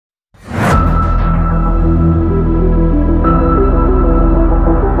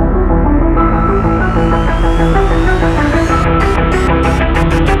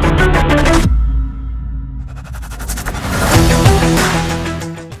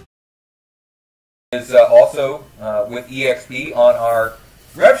Is also with EXP on our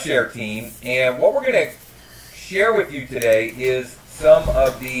RevShare team, and what we're going to share with you today is some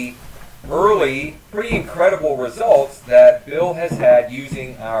of the early, pretty incredible results that Bill has had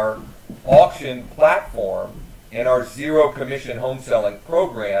using our auction platform and our zero commission home selling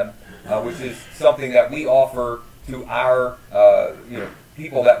program, which is something that we offer to our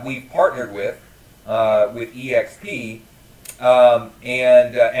people that we've partnered with EXP.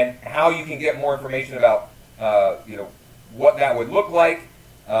 And how you can get more information about what that would look like,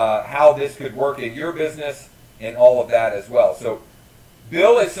 how this could work in your business, and all of that as well. So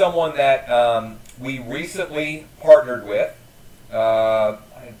Bill is someone that we recently partnered with,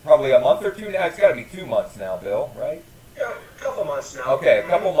 probably a month or two now. It's got to be 2 months now, Bill, right? Yeah, a couple months now. Okay, a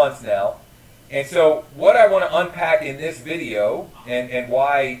couple months now. And so what I want to unpack in this video, and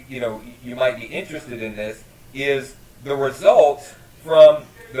why you might be interested in this, is the results from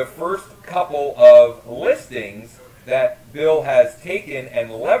the first couple of listings that Bill has taken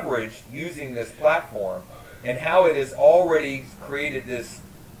and leveraged using this platform, and how it has already created this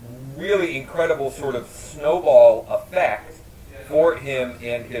really incredible sort of snowball effect for him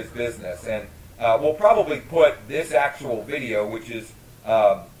in his business. And we'll probably put this actual video, which is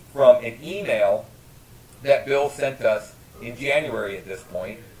from an email that Bill sent us in January at this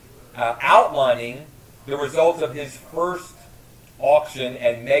point, outlining the results of his first auction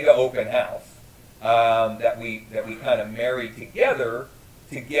and mega open house that we kind of married together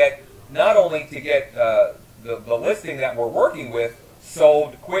to get, not only to get the listing that we're working with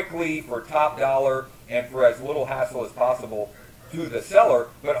sold quickly for top dollar and for as little hassle as possible to the seller,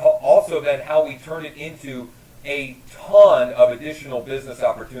 but also then how we turn it into a ton of additional business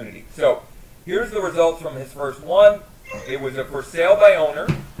opportunity. So here's the results from his first one. It was a for sale by owner,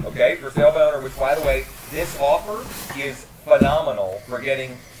 okay, for sale by owner, which, by the way, this offer is phenomenal for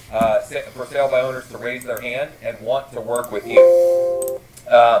getting for sale by owners to raise their hand and want to work with you.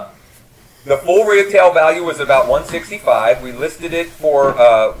 The full retail value was about $165. We listed it for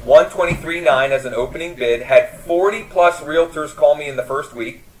 $123.9 as an opening bid. Had 40 plus realtors call me in the first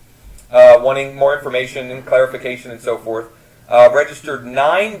week, wanting more information and clarification and so forth. Registered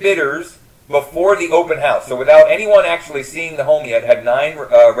 9 bidders before the open house. So without anyone actually seeing the home yet, had 9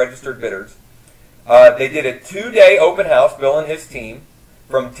 registered bidders. They did a 2-day open house, Bill and his team,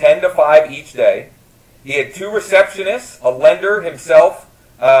 from 10 to 5 each day. He had 2 receptionists, a lender himself,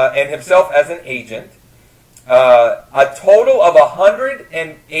 and himself as an agent. A total of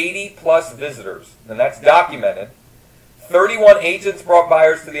 180 plus visitors, and that's documented. 31 agents brought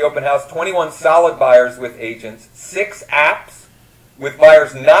buyers to the open house, 21 solid buyers with agents, 6 apps with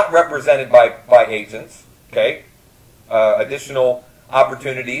buyers not represented by agents, okay, additional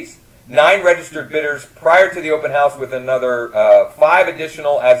opportunities, 9 registered bidders prior to the open house with another 5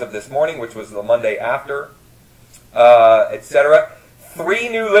 additional as of this morning, which was the Monday after, etc. 3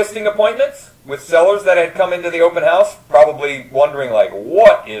 new listing appointments with sellers that had come into the open house, probably wondering like,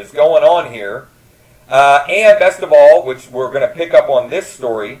 what is going on here? And best of all, which we're going to pick up on this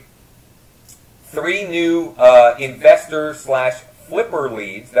story, 3 new investors / flipper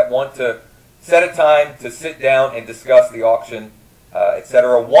leads that want to set a time to sit down and discuss the auction,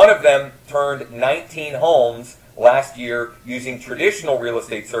 etc. One of them turned 19 homes last year using traditional real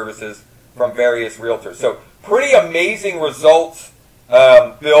estate services from various realtors. So pretty amazing results,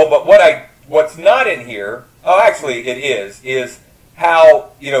 Bill. But what's not in here, actually it is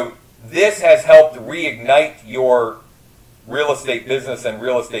how this has helped reignite your real estate business and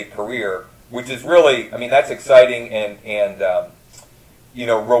real estate career, which is really, I mean, that's exciting and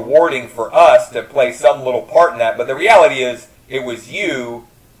rewarding for us to play some little part in that. But the reality is, it was you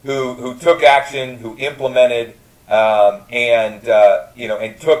who took action, who implemented, and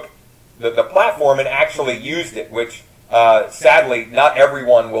took the platform and actually used it, which sadly not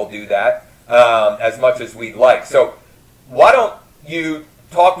everyone will do that as much as we'd like. So why don't you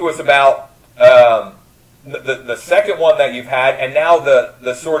talk to us about the second one that you've had, and now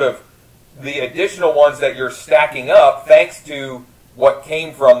the sort of the additional ones that you're stacking up thanks to what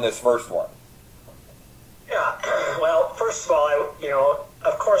came from this first one. Yeah, well, first of all,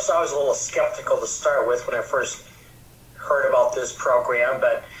 of course I was a little skeptical to start with when I first heard about this program,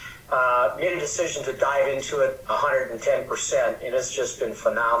 but made a decision to dive into it 110%, and it's just been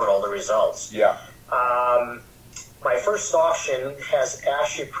phenomenal, the results. Yeah. My first auction has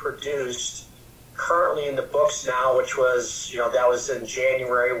actually produced, currently in the books now, which was, that was in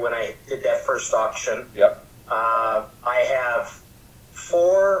January when I did that first auction. Yep. I have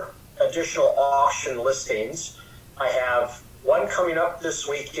 4 additional auction listings. I have 1 coming up this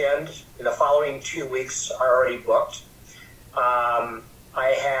weekend. In the following 2 weeks are already booked.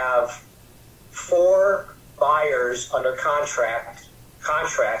 I have 4 buyers under contracts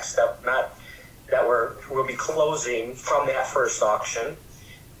that will be closing from that first auction,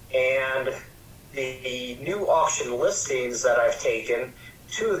 and the new auction listings that I've taken,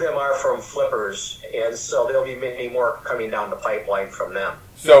 2 of them are from flippers, and so there'll be many more coming down the pipeline from them.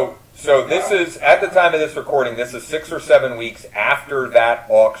 So this is, at the time of this recording, this is 6 or 7 weeks after that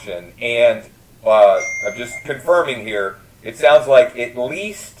auction, and I'm just confirming here, it sounds like at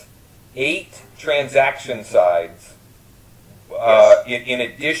least 8 transaction sides, Yes. in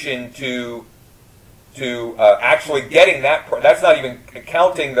addition to actually getting that. That's not even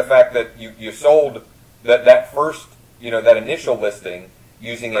counting the fact that you sold that first, that initial listing,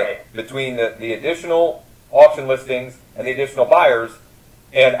 using Right. it between the additional auction listings and the additional buyers.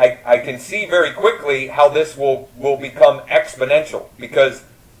 And I can see very quickly how this will become exponential, because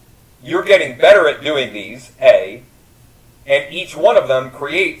you're getting better at doing these, A, and each one of them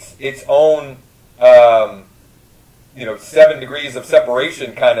creates its own 7 degrees of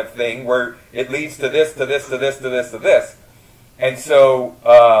separation kind of thing, where it leads to this, to this, to this, to this, to this. And so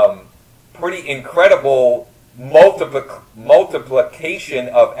pretty incredible multiplication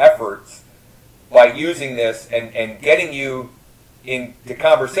of efforts by using this and getting you into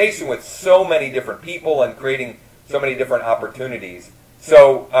conversation with so many different people and creating so many different opportunities.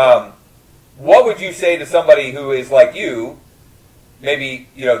 So what would you say to somebody who is like you? Maybe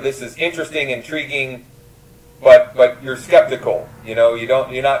this is interesting, intriguing, but you're skeptical.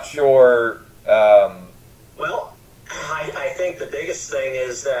 You're not sure. Well, I think the biggest thing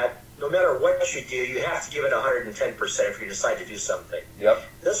is that no matter what you do, you have to give it 110% if you decide to do something. Yep.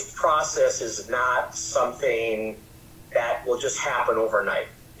 This process is not something that will just happen overnight.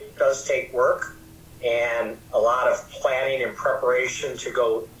 It does take work and a lot of planning and preparation to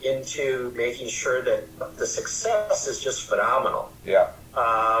go into making sure that the success is just phenomenal. Yeah.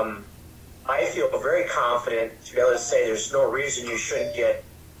 I feel very confident to be able to say there's no reason you shouldn't get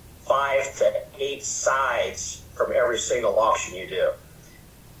 5 to 8 sides from every single auction you do.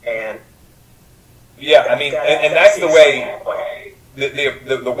 And yeah, I mean, and that's the way.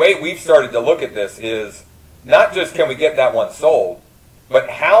 The way we've started to look at this is not just can we get that one sold, but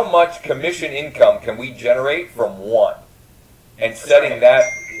how much commission income can we generate from one, and setting that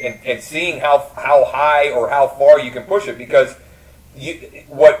and seeing how high or how far you can push it, because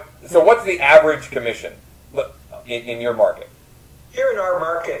what's the average commission in your market? Here in our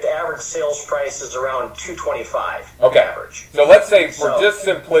market, the average sales price is around $225. Okay. Average. So let's say, for just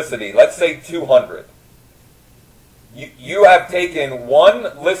simplicity, let's say $200. You have taken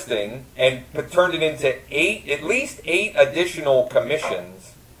one listing and turned it into at least 8 additional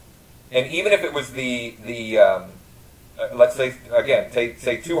commissions, and even if it was the let's say again,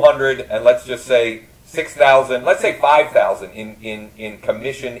 say 200, and let's just say 6,000, let's say 5,000 in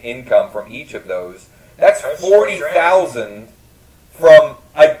commission income from each of those. That's 40,000 from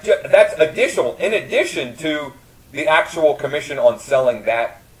that's additional, in addition to the actual commission on selling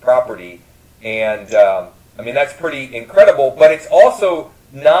that property. And I mean, that's pretty incredible, but it's also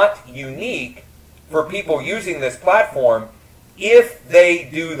not unique for people using this platform if they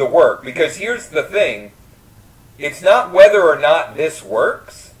do the work. Because here's the thing, it's not whether or not this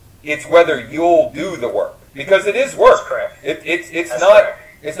works, it's whether you'll do the work. Because it is work. That's correct.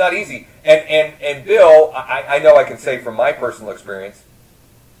 It's not easy. And Bill, I know I can say from my personal experience,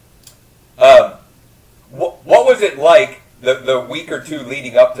 what was it like the week or two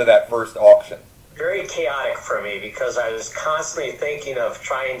leading up to that first auction? Very chaotic for me, because I was constantly thinking of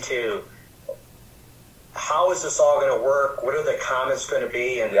trying to, how is this all going to work? What are the comments going to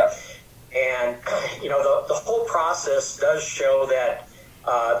be? And Yeah. and the whole process does show that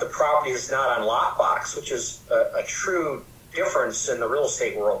the property is not on lockbox, which is a true difference in the real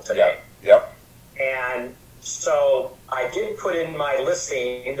estate world today. Yep. And so I did put in my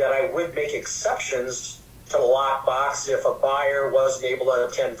listing that I would make exceptions to the lockbox if a buyer wasn't able to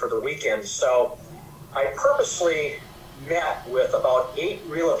attend for the weekend. So I purposely met with about 8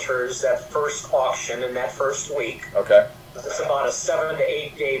 realtors that first auction in that first week. Okay. It's about a 7 to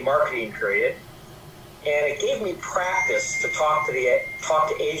 8 day marketing period. And it gave me practice to talk to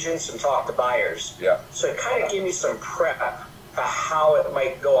agents and talk to buyers. Yeah. So it kind of gave me some prep to how it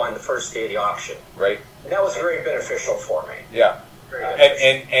might go on the first day of the auction. Right. And that was very beneficial for me. Yeah. Very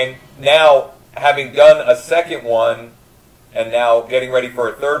beneficial. And now, having done a second one and now getting ready for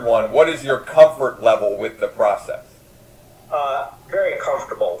a third one, what is your comfort level with the process? Very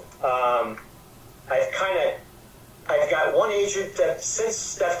comfortable. I've got one agent that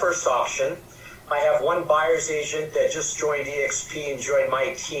since that first auction, I have one buyer's agent that just joined EXP and joined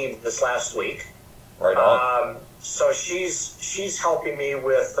my team this last week. Right on. So she's helping me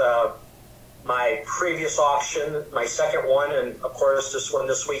with my previous auction, my second one, and of course this one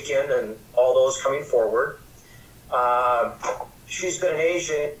this weekend, and all those coming forward. She's been an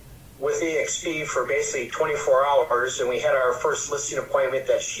agent with EXP for basically 24 hours, and we had our first listing appointment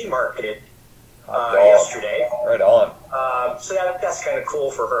that she marketed yesterday. Right on. So that's kind of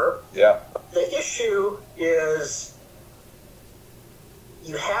cool for her. Yeah. The issue is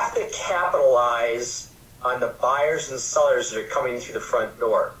you have to capitalize on the buyers and sellers that are coming through the front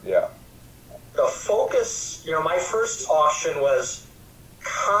door. Yeah. The focus, my first auction was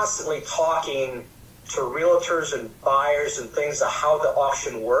constantly talking to realtors and buyers and things of how the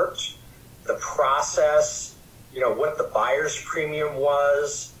auction worked, the process, what the buyer's premium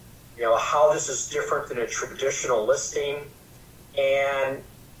was, how this is different than a traditional listing. And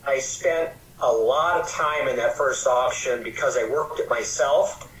I spent a lot of time in that first auction because I worked it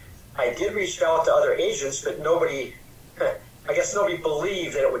myself. I did reach out to other agents, but nobody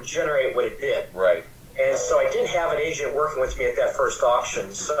believed that it would generate what it did. Right. And so I did have an agent working with me at that first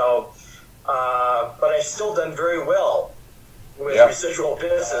auction. So, but I've still done very well with residual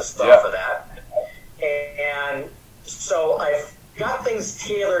business off of that. And so I've got things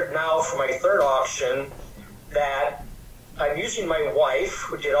tailored now for my third auction that I'm using my wife,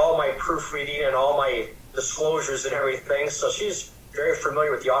 who did all my proofreading and all my disclosures and everything. So she's very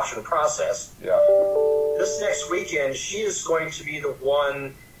familiar with the auction process. Yeah. This next weekend, she is going to be the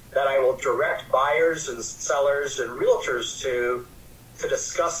one that I will direct buyers and sellers and realtors to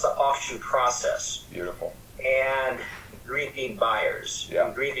discuss the auction process. Beautiful. And greeting buyers,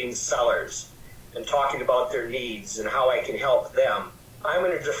 and greeting sellers, and talking about their needs and how I can help them. I'm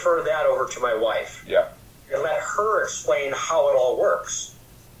going to defer that over to my wife. Yeah. And let her explain how it all works.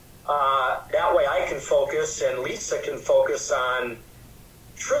 That way I can focus, and Lisa can focus on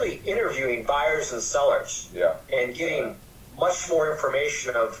truly interviewing buyers and sellers. Yeah. And getting much more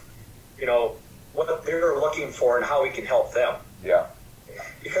information of, what they're looking for and how we can help them. Yeah.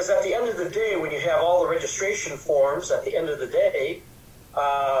 Because at the end of the day, when you have all the registration forms, at the end of the day,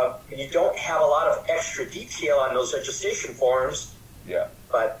 you don't have a lot of extra detail on those registration forms. Yeah.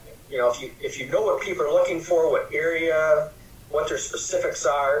 But, if you know what people are looking for, what area, what their specifics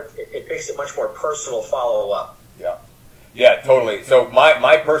are, it makes it much more personal follow-up. Yeah. Yeah, totally. So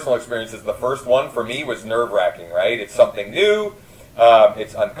my personal experience is the first one for me was nerve-wracking, right? It's something new.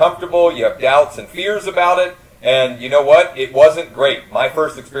 It's uncomfortable. You have doubts and fears about it. And you know what? It wasn't great. My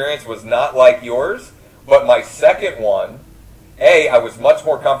first experience was not like yours. But my second one, I was much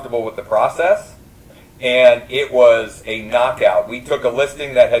more comfortable with the process. And it was a knockout. We took a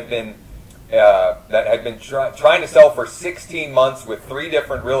listing that had been trying to sell for 16 months with 3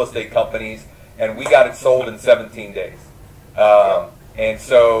 different real estate companies, and we got it sold in 17 days. And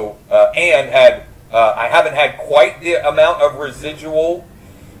so, I haven't had quite the amount of residual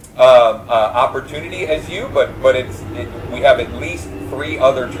opportunity as you, but we have at least 3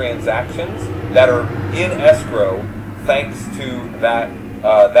 other transactions that are in escrow thanks to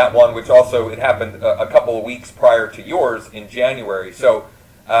that one, which also it happened a couple of weeks prior to yours in January. So,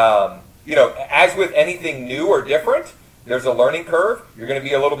 as with anything new or different, there's a learning curve. You're going to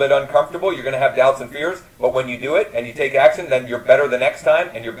be a little bit uncomfortable. You're going to have doubts and fears. But when you do it and you take action, then you're better the next time,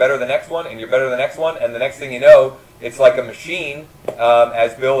 and you're better the next one, and you're better the next one. And the next thing you know, it's like a machine,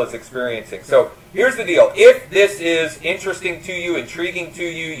 as Bill is experiencing. So here's the deal. If this is interesting to you, intriguing to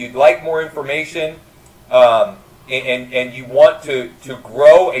you, you'd like more information, and you want to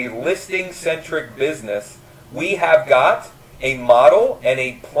grow a listing-centric business, we have got a model and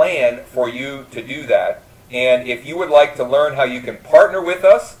a plan for you to do that. And if you would like to learn how you can partner with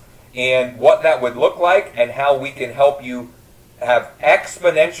us and what that would look like and how we can help you have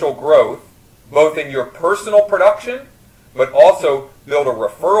exponential growth, both in your personal production, but also build a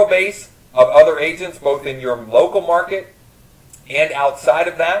referral base of other agents, both in your local market and outside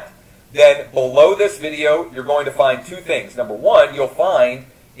of that, then below this video, you're going to find 2 things. Number 1, you'll find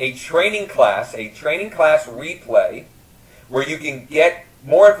a training class replay, where you can get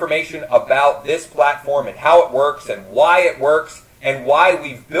more information about this platform and how it works and why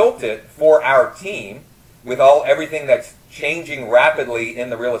we've built it for our team with everything that's changing rapidly in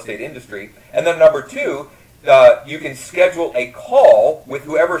the real estate industry. And then number 2, you can schedule a call with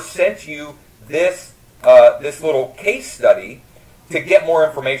whoever sent you this little case study to get more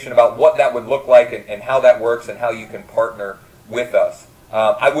information about what that would look like and how that works and how you can partner with us.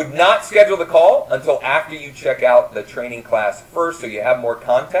 I would not schedule the call until after you check out the training class first, so you have more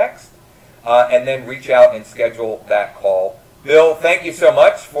context, and then reach out and schedule that call. Bill, thank you so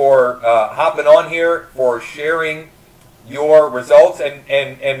much for hopping on here, for sharing your results,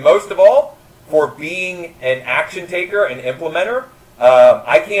 and most of all, for being an action taker and implementer.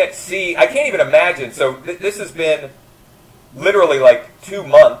 I can't even imagine. So this has been literally like 2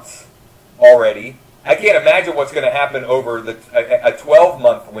 months already. I can't imagine what's going to happen over a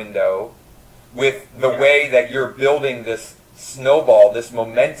 12-month window with the way that you're building this snowball, this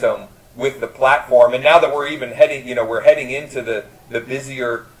momentum with the platform. And now that we're even heading, we're heading into the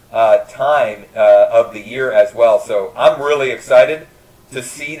busier time of the year as well. So I'm really excited to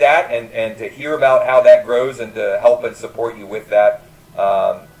see that and to hear about how that grows and to help and support you with that.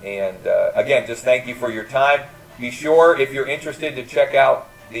 Again, just thank you for your time. Be sure, if you're interested, to check out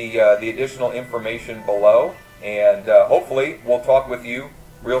the additional information below. And hopefully we'll talk with you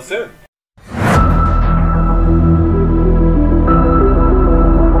real soon.